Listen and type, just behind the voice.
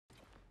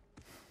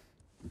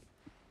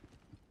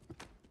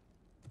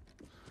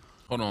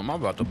Hold on, am I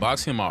about to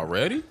box him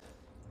already?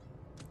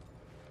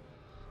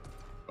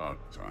 About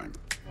time.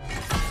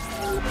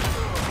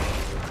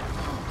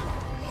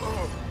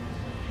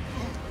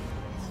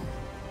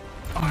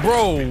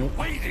 Bro. I've been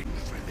waiting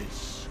for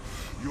this.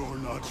 You're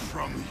not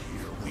from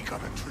here. We got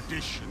a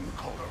tradition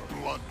called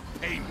blood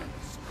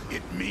payments.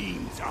 It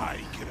means I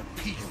get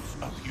a piece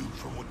of you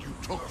for what you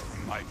took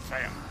from my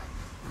family.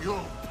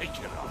 You'll pick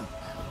it up.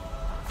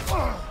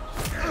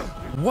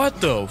 What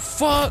the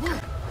fuck?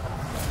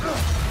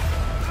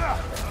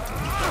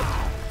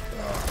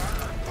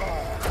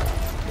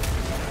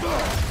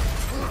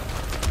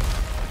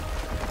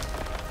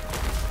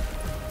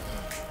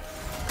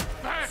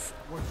 That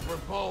was for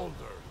Boulder.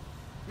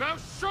 Now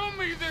show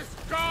me this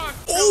god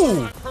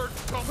Ooh. I've heard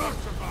so much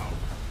about.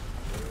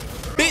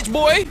 Bitch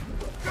boy.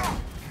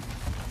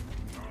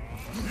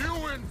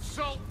 You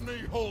insult me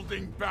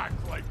holding back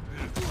like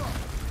this.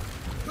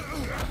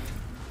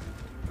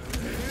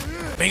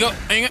 Bing up,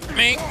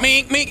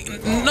 mink.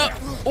 No.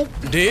 Oh,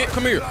 dead.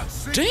 Come here.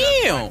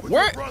 Damn.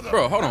 What?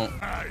 Bro, hold on.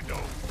 I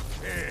don't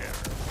care.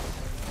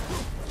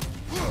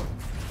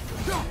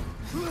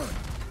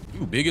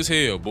 You big as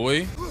hell,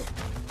 boy.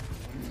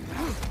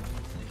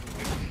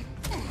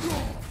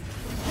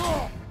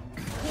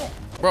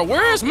 Bro,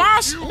 where's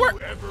my... Where?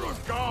 Ever a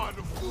god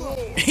of war?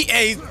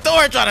 Hey,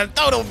 Thor trying to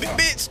throw them,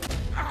 bitch.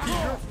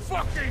 You're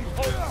fucking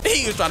hope.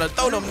 He was trying to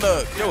throw them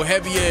nuts. Yo,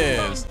 heavy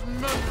ass.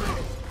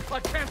 I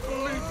can't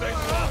believe they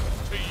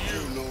lost to you.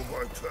 You know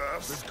my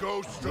past. The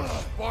ghost of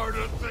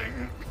Sparta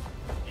thing?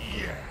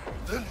 Yeah.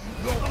 Then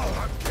you know what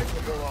I'm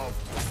capable of.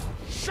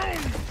 Show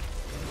me.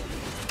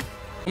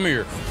 Come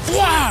here.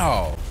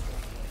 Wow.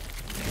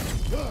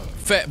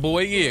 Fat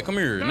boy, yeah, come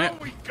here. Now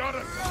we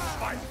gotta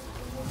fight.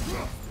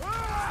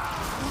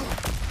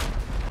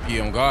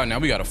 Yeah, on God, now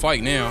we gotta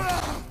fight now.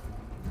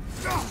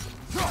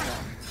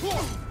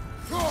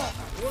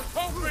 Was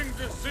hoping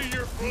to see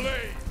your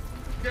blade.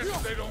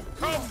 Guess they don't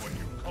come when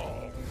you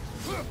call.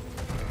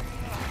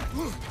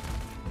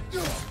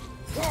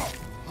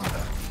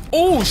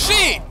 Oh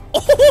shit!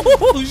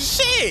 Oh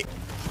shit!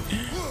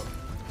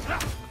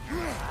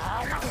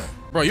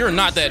 Bro, you're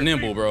not that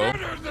nimble, bro.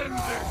 Better than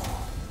this.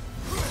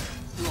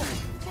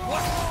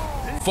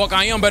 Fuck,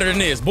 I am better than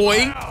this,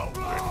 boy. Now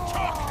we're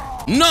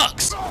talking.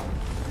 Nux!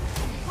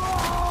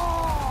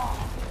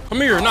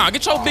 Come here, nah,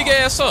 get your big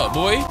ass up,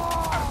 boy.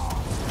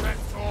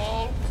 That's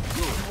all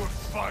you were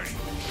fighting.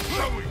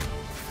 Show me.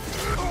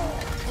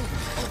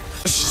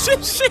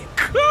 Shit,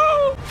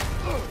 cool.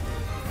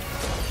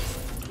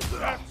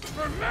 That's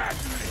for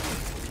madness.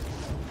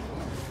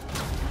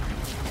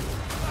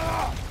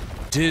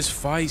 This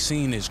fight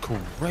scene is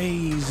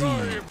crazy.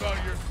 Sorry about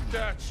your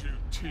statue,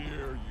 Tyr,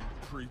 you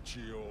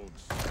preachy old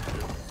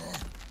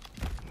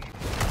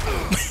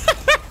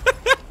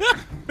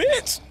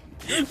Bitch,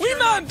 we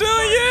not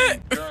done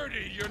yet.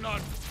 dirty, you're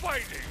not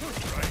fighting,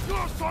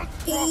 right?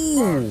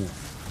 Ooh.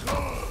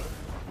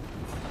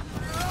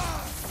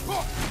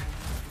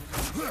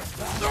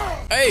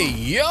 Hey,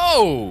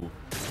 yo.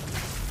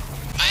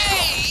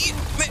 Hey,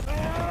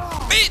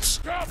 bitch.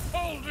 Stop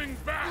holding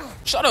back.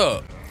 Shut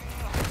up.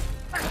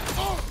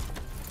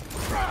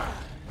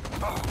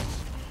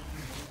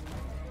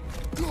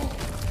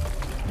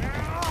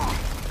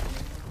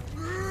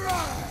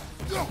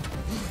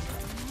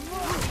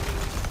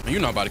 Man,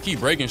 you're not about to keep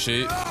breaking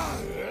shit.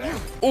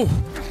 Ooh,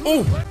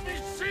 ooh. Let me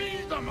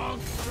see the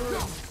monster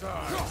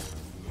inside.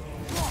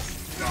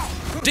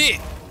 Did.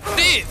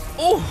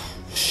 Ooh,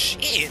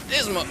 shit.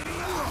 This mo.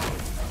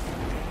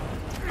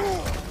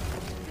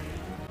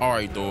 All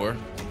right, Thor.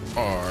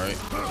 All right.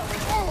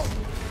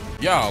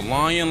 Y'all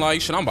lying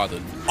like shit. I'm about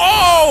to.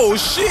 Oh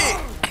shit!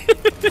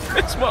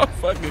 This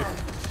motherfucker.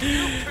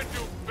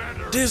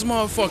 This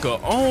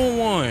motherfucker on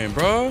one,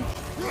 bro.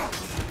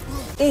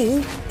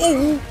 Ooh.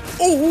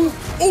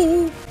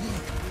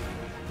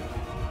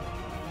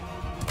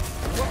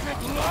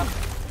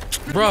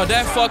 Bro,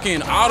 that fucking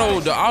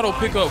the auto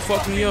pickup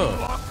fucked me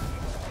up.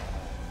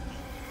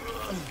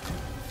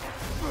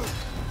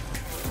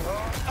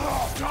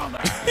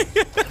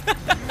 You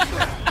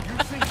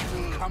think you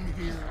can come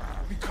here,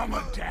 become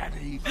a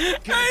daddy,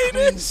 get Hey, a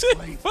clean this shit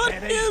slate? funny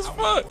That ain't as how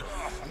fuck. it works.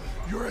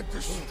 You're a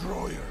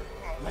destroyer,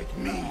 like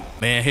me.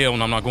 Man, hell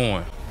no, I'm not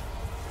going.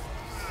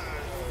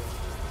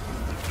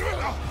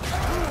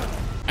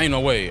 Ain't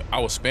no way. I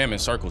was spamming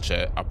circle,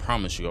 chat. I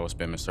promise you I was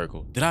spamming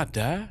circle. Did I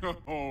die?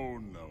 Oh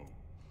no.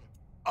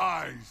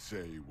 I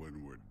say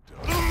when we're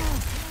done.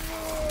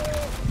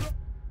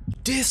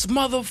 This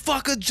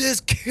motherfucker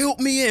just killed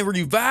me and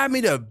revived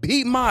me to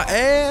beat my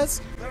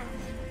ass?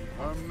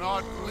 I'm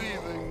not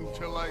leaving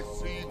till I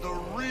see the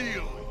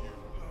real you.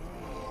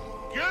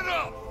 Get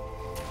up!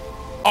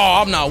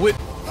 Oh, I'm not with.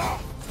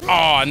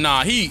 Oh,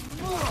 nah,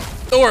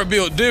 Thor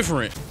built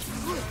different.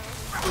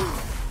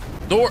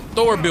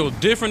 Thor built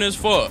different as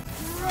fuck.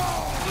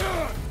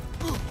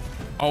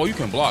 Oh, you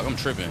can block. I'm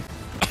tripping.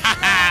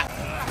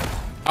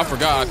 I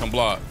forgot I can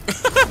block. I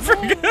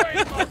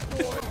forgot.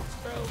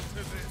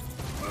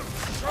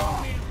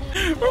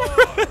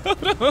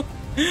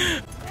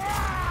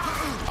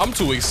 I'm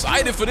too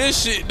excited for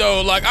this shit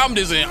though. Like I'm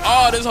just in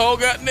awe this whole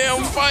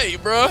goddamn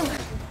fight, bro.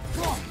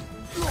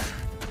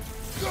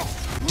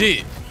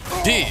 Did.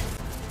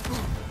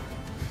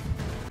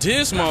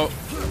 This oh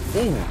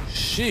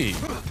shit.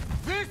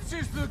 This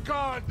is the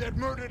god that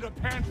murdered a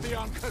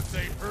pantheon because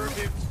they hurt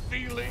its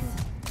feelings.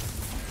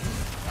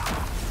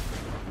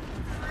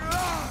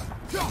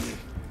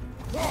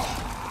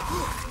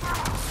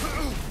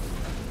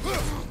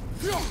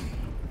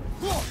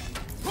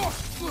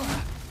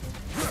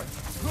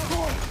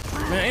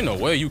 Man, ain't no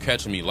way you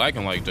catching me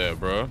liking like that,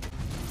 bro.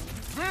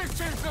 This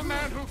is the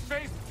man who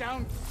faced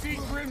down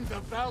Sigrun,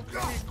 the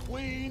Valkyrie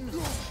Queen.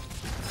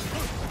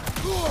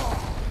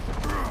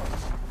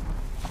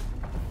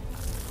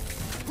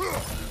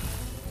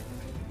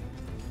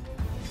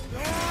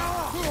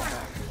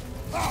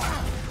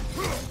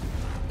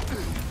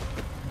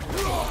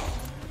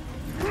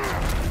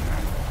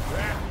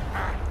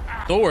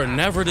 Thor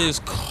never this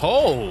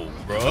cold,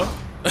 bro.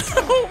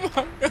 Oh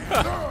my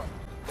god.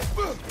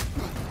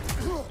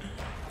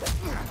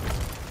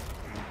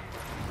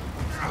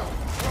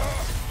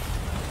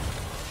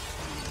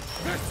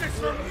 This is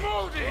for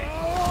Modi!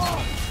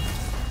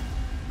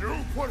 You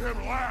put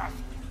him last,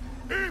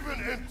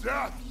 even in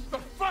death. The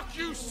fuck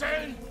you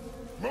say?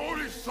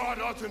 Modi sought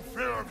us in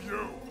fear of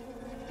you.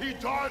 He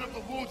died of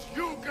the wounds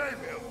you gave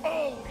him.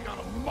 Oh, we got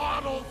a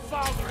model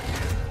father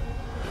here.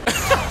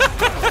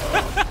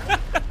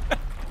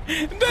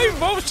 They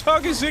both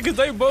talking shit because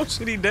they both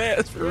shitty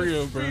dads for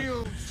real, bro.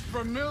 Feels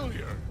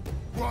familiar.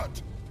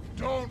 What?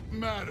 Don't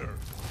matter.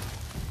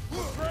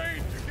 Afraid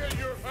to get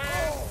your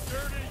hands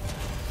dirty?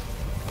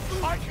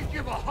 I can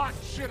give a hot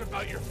shit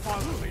about your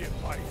fatherly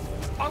advice.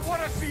 I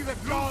want to see the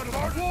god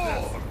of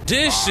war.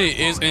 This shit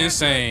is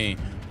insane.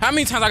 How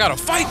many times I gotta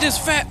fight this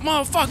fat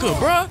motherfucker,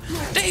 bruh?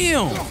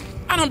 Damn.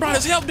 I done brought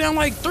his help down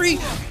like 3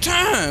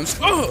 times.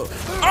 Oh.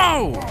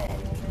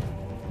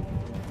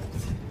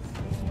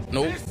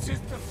 Nope. This is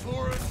the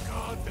foreign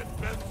god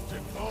that bends to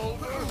gold.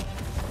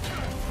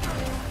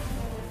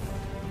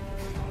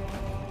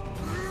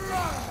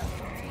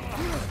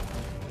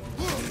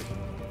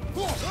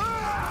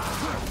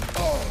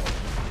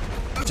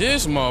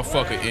 This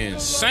motherfucker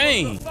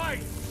insane.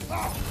 Let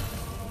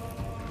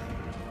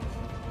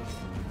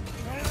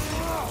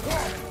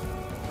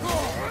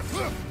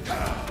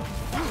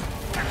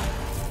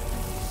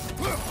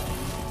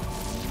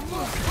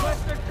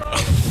the god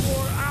of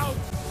war out.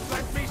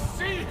 Let me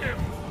see him.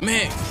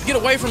 Man, get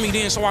away from me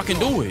then so I can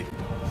do it.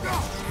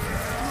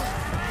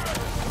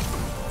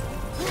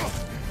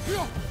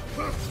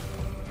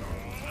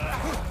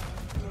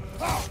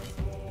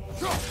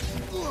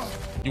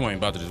 You ain't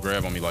about to just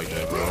grab on me like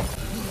that, bro.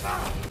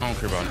 I don't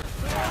care about it.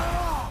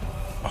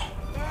 Oh.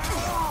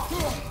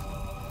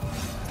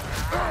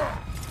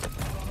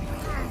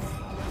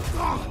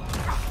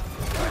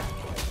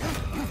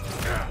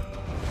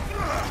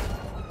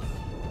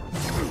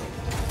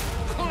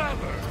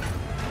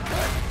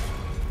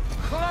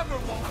 Clever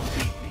won't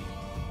beat me.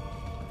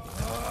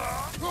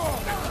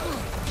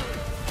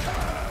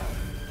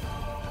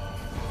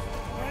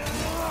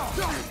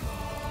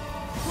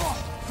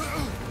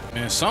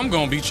 Man, some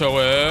gonna beat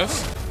your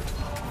ass.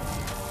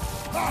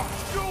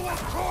 You will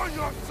call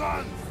your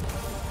son.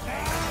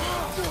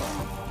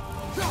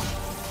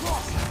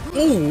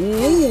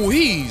 Ooh,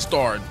 he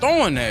started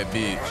throwing that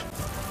bitch.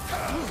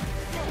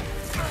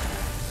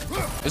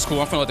 It's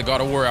cool. I'm finna let the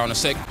God of War out in a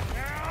sec.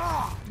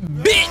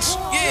 Bitch!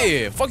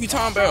 Yeah, fuck you,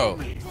 Tom Bell.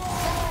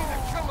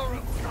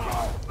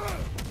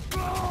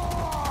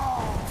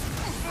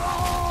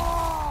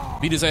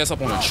 Beat his ass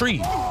up on a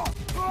tree.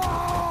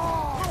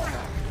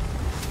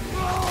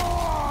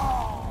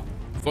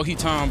 Fuck he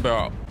Tom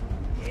about.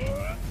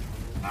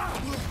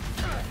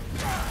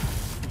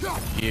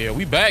 Yeah,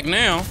 we back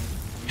now.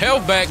 Hell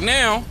back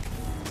now.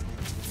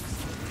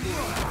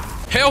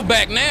 Hell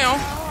back now.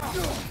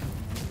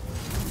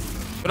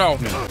 Get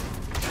off me.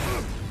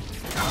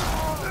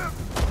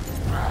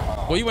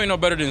 Well, you ain't no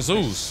better than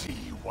Zeus. See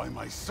why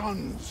my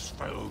sons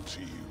fell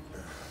to you.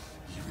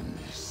 Even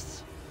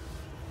this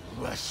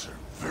lesser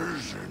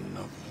version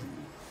of you.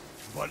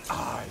 But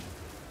I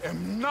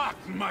am not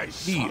my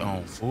son. He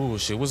on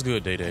bullshit. What's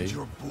good, Day Day?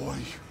 Your boy,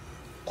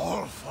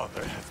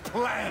 Allfather, has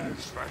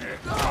plans for him.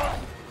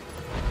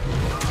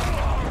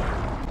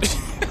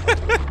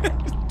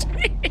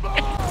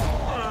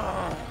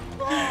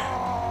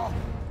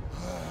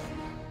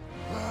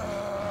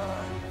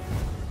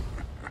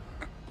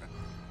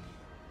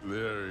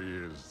 There he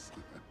is.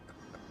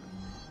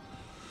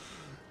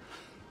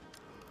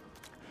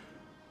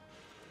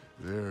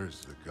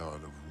 There's the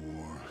god of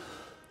war.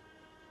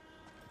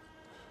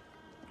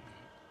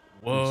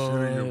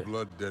 Consider your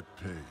blood debt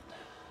paid.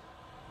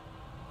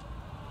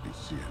 Be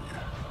seeing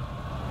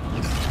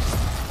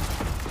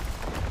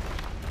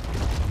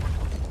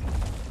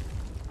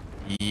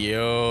you.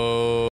 Yo.